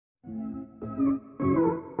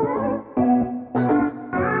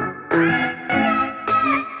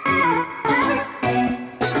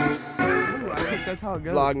That's how it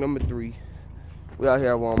goes. Vlog number 3. We out here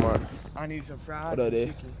at Walmart. I need some fries. What up,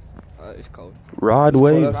 there? It's cold. Rod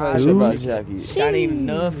wave. That ain't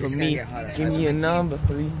enough for me. Give me a number,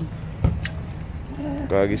 please.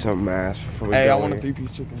 Gotta get some mass before we Hey, go I want in. a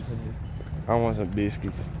 3-piece chicken, please. I want some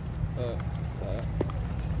biscuits.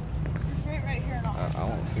 I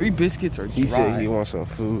want 3 biscuits or dry. He said he wants some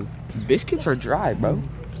food. Biscuits are dry, bro.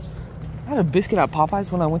 I had a biscuit at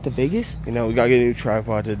Popeyes when I went to Vegas. You know, we gotta get a new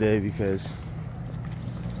tripod today because...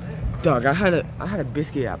 Dog, I had a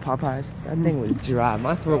biscuit at Popeyes. That thing was dry.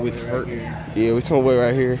 My throat was hurting. Yeah, we told wait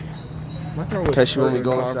right here. My throat was Catch you when we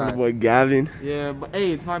hurting. go inside. Boy, Gavin. Yeah, but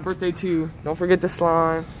hey, it's my birthday too. Don't forget the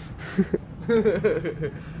slime.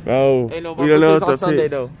 No, Hey, no, we my don't know birthday's what on the Sunday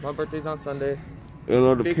pick. though. My birthday's on Sunday. We don't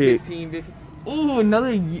know the Big pick. 15, big. Ooh,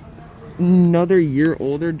 another year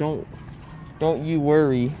older. Don't you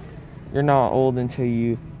worry. You're not old until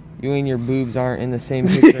you and your boobs aren't in the same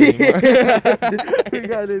picture anymore. We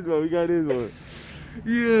got this one.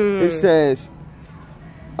 Yeah. It says,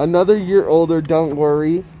 another year older, don't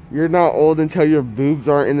worry. You're not old until your boobs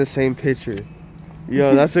aren't in the same picture.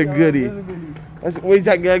 Yo, that's a goodie. Wait,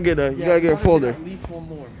 Zach, you gotta get a folder. At least one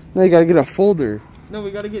more. No, you gotta get a folder. No,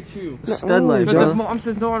 we gotta get 2. Stud light, Because bro. if Mom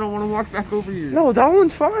says no, I don't want to walk back over here. No, that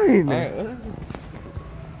one's fine. Alright.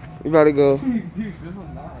 We gotta go. Dude, this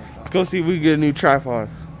one's nice. Let's go see if we can get a new tripod.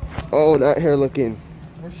 Oh, that hair looking.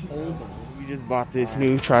 Where's she holding? We just bought this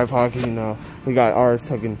new tripod because, you know, we got ours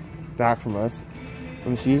taken back from us. Let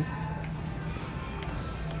me see.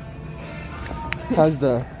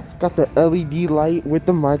 Got the LED light with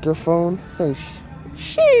the microphone. Oh,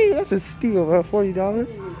 shit, that's a steal, bro.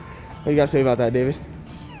 $40. What you gotta say about that, David?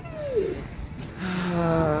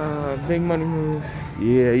 Big money moves.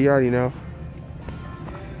 Yeah, you already know.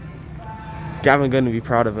 Gavin gonna be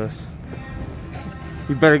proud of us.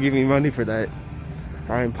 You better give me money for that.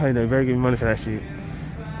 I ain't playing that. You better give me money for that shit.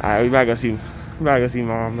 Alright, we gotta go see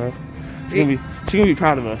Mom, bro. She gonna be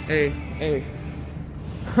proud of us. Hey.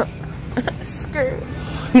 Scared.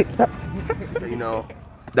 So, you know,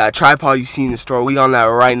 that tripod you see in the store, we on that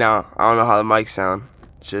right now. I don't know how the mic sound.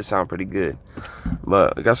 Should sound pretty good.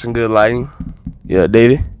 But we got some good lighting. Yeah,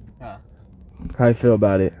 David? Huh. How you feel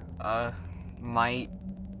about it? Might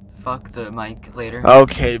fuck the mic later.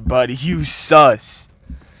 Okay, buddy, you sus.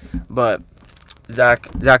 But Zach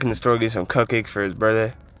in the store getting some cupcakes for his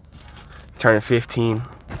birthday. Turning 15.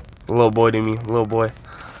 A little boy to me, little boy.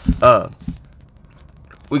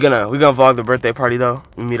 We gonna vlog the birthday party though.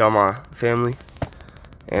 We meet all my family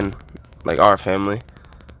and like our family.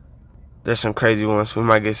 There's some crazy ones. We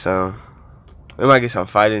might get some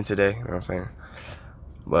fighting today, you know what I'm saying?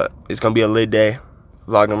 But it's gonna be a lit day.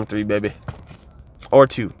 Vlog number 3, baby. Or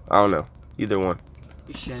 2. I don't know. Either one.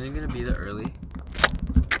 Is Shannon gonna be there early?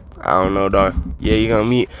 I don't know, dog. Yeah, you're gonna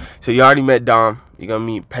meet. So you already met Dom. You're gonna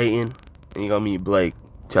meet Peyton, and you're gonna meet Blake.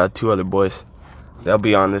 2 other boys. They'll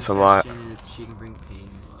be on this a lot. Shannon, if she can bring Payne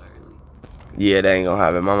early. Yeah, they ain't gonna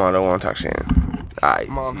have it. My mom don't want to talk Shannon. Alright.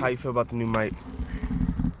 Mom, how you feel about the new mic?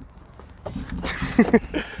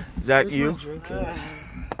 Zach, you?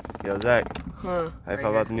 Yo, Zach. Huh? How you feel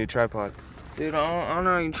about the new tripod? Dude, I'm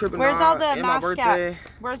not even tripping. Where's all the It's my mask birthday. at?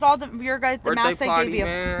 Where's all the Birthday masks I party, gave you?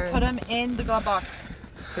 man. Put them in the glove box.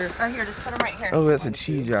 Here. Right here, just put them right here. Oh, that's a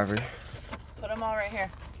cheese wrapper. Put them all right here.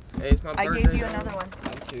 Hey, it's my I birthday. gave you another one.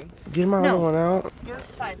 Get my other one out. Yours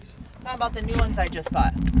is fine. Not about the new ones I just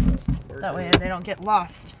bought. That way they don't get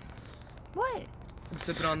lost. What? I'm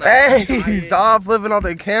sipping on that. Hey, diet. stop flipping on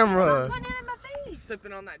the Stop camera. putting it in my face.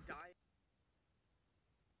 Sipping on that diet.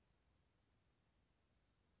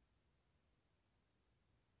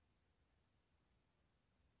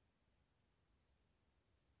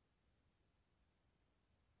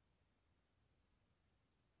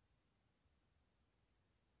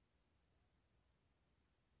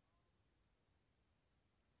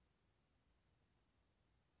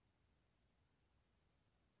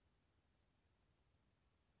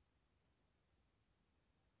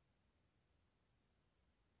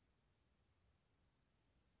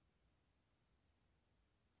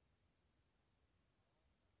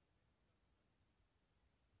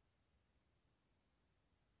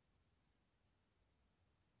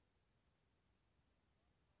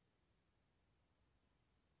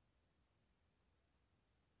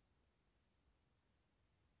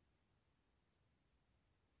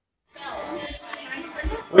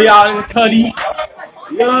 We out in the cutty.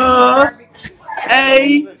 Yeah.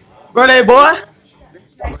 Hey, birthday boy.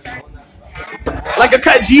 Like a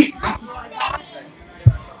cut G.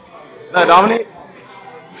 That Dominic?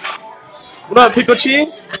 What up, Pickle Chin?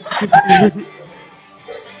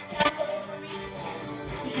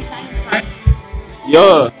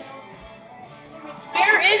 Yeah.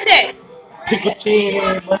 Where is it? Pickle Chin.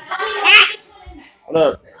 What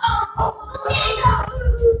up?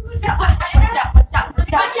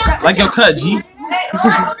 Like your cut, G.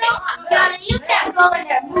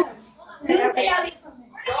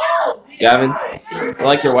 Gavin, I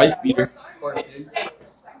like your wife beater.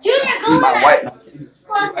 My wife.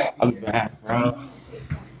 I'm back, bro.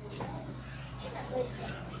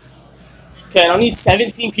 Okay, I don't need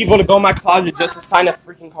 17 people to go in my closet just to sign a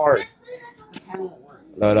freaking card.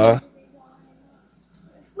 No.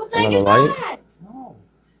 What Another the is light? that? No.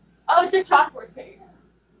 Oh, it's a chalkboard thing.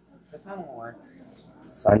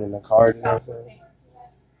 Signing the card and everything.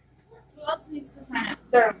 Who else needs to sign up?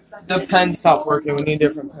 The pen stopped working. We need a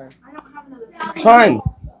different pen. I don't have another pen. It's fine.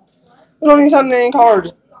 We don't need something in card.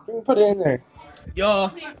 Just put it in there. Yo,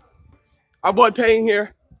 our boy Payne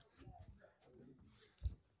here.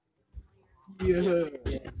 Yeah.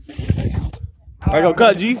 I go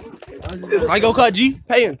cut G. I go cut G.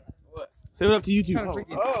 Payne. Say what up to YouTube.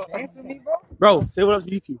 Bro, say what up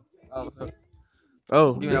to YouTube.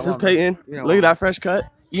 Oh, this is Peyton. Look at that fresh cut.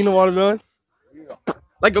 Eating the watermelon.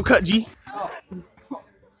 Like go cut G.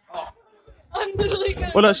 I'm literally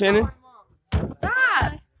good. What up, Shannon?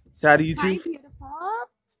 Stop. Say hi to YouTube.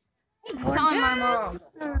 Tell my mom.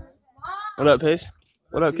 What up, Pace?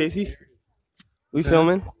 What up, Casey? We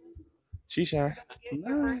filming? She shy.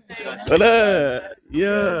 What up?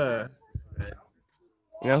 Yeah.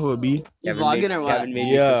 You know who it be? You vlogging or what?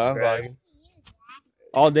 Yeah, I'm vlogging.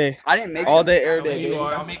 All day. I didn't make All day, every day.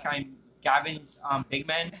 I'll make Gavin's big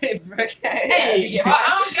man. Hey, I'm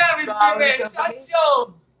Gavin's big man. Shut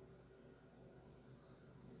your.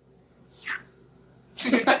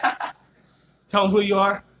 Tell him who you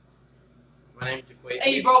are. My name's Equation.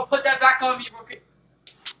 Hey, bro, put that back on me, bro.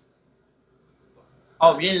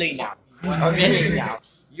 Oh, really now? Oh, really now?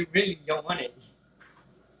 You really don't want it.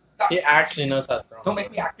 He actually knows how to throw. Don't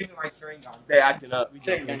make me acting with my string on. They're acting up. We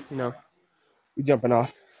jumping, you know. We jumping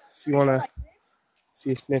off. If you wanna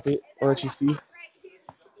see a snippet, I'll let you see.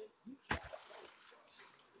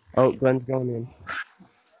 Oh, Glenn's going in.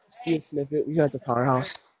 See a snippet. We got the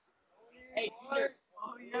powerhouse.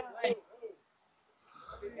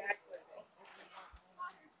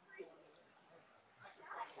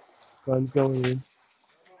 Glenn's going in.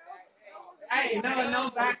 Hey, no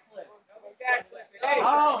backflip.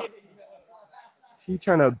 Oh. She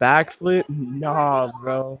trying to backflip? Nah,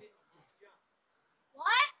 bro. What?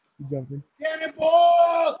 You jumping?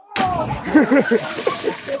 Cannonball!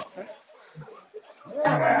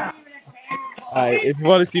 Alright, if you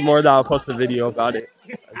want to see more of that, I'll post a video about it.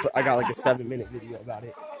 I got like a 7-minute video about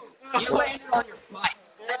it. You landed on your butt.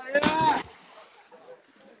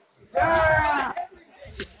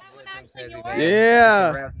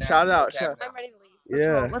 Yeah. Shout out. I'm ready to leave.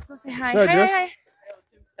 Yeah. Let's go say hi. So Hi, just- hi, hi.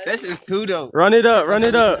 This is too dope. Run it up. Run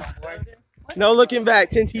it up. No looking back.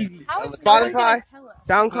 10's easy. How is no one Spotify, gonna tell us?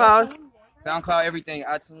 SoundCloud. SoundCloud, everything,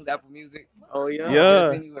 iTunes, Apple Music. Oh yeah.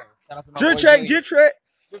 Yeah. Anywhere. Shout out to my Drip boy track. Jay. Drip track.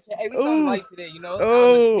 Hey, we sound Ooh. light today, you know?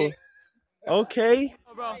 Oh. Okay.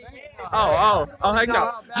 Oh, heck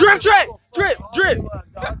no. Drip track. Drip.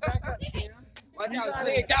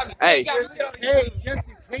 Hey. Just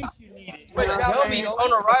in case you need it. They'll be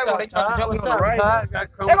on arrival. They try to jump me on arrival.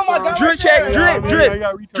 Drip check. Drip. Oh.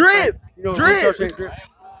 Drip.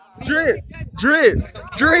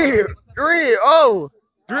 Oh.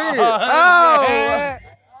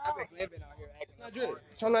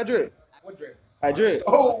 Show that drip. What drip? I drip.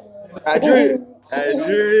 Oh. I drip.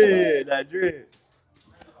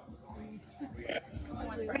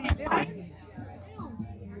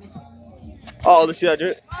 Oh, let's see that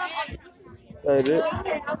drip. That drip.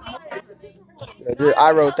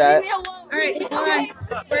 I wrote that. Alright, hold on.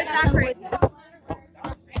 Where's Zachary?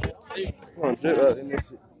 Come on, drip up in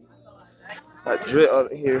this. Drip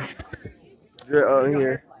up here. Drip up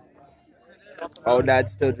here. Oh,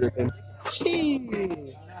 that's still dripping.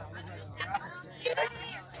 Sheesh.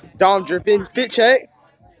 Dom dripping. Fit check.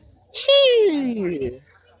 Sheesh.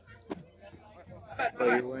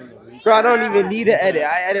 Bro, I don't even need to edit.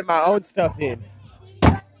 I edit my own stuff in.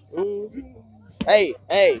 Ooh. Hey.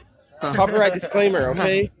 Copyright disclaimer,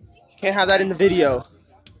 okay? Can't have that in the video.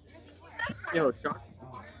 Yo, shock.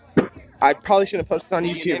 I probably shouldn't have posted on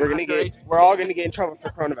YouTube. We're all gonna get in trouble for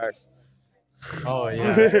coronavirus. Oh,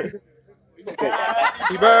 yeah. Just kidding.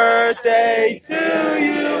 Happy birthday to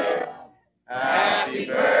you. Happy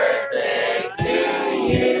birthday to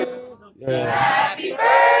you. Yeah. Happy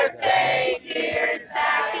birthday, dear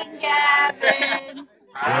Zach and Gavin.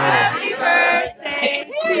 Happy birthday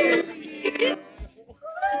to you.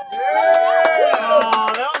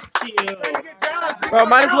 Well,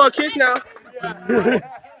 might as well kiss now.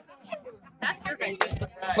 That's your guys'.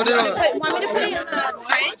 Put it on. Want me to put it in the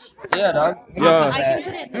fridge? Yeah, dog. Yeah. I can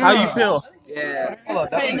put it in How you feel? Yeah. Hold on.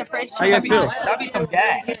 put it in the fridge. How you guys feel? That'd be some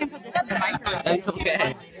gas. You can put this in the microwave. That'd be some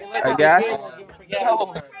gas. I guess.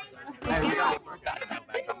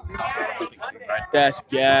 That's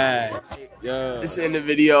gas. Yeah. This is the end of the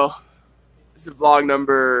video. This is vlog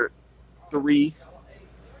number 3.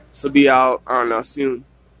 This will be out, I don't know, soon.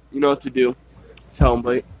 You know what to do. Tell them,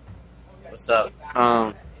 Blake. What's up?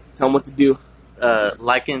 Tell them what to do.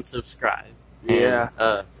 Like and subscribe. Yeah.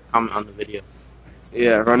 And, comment on the video.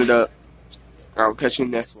 Yeah, run it up. I'll catch you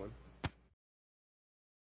in the next one.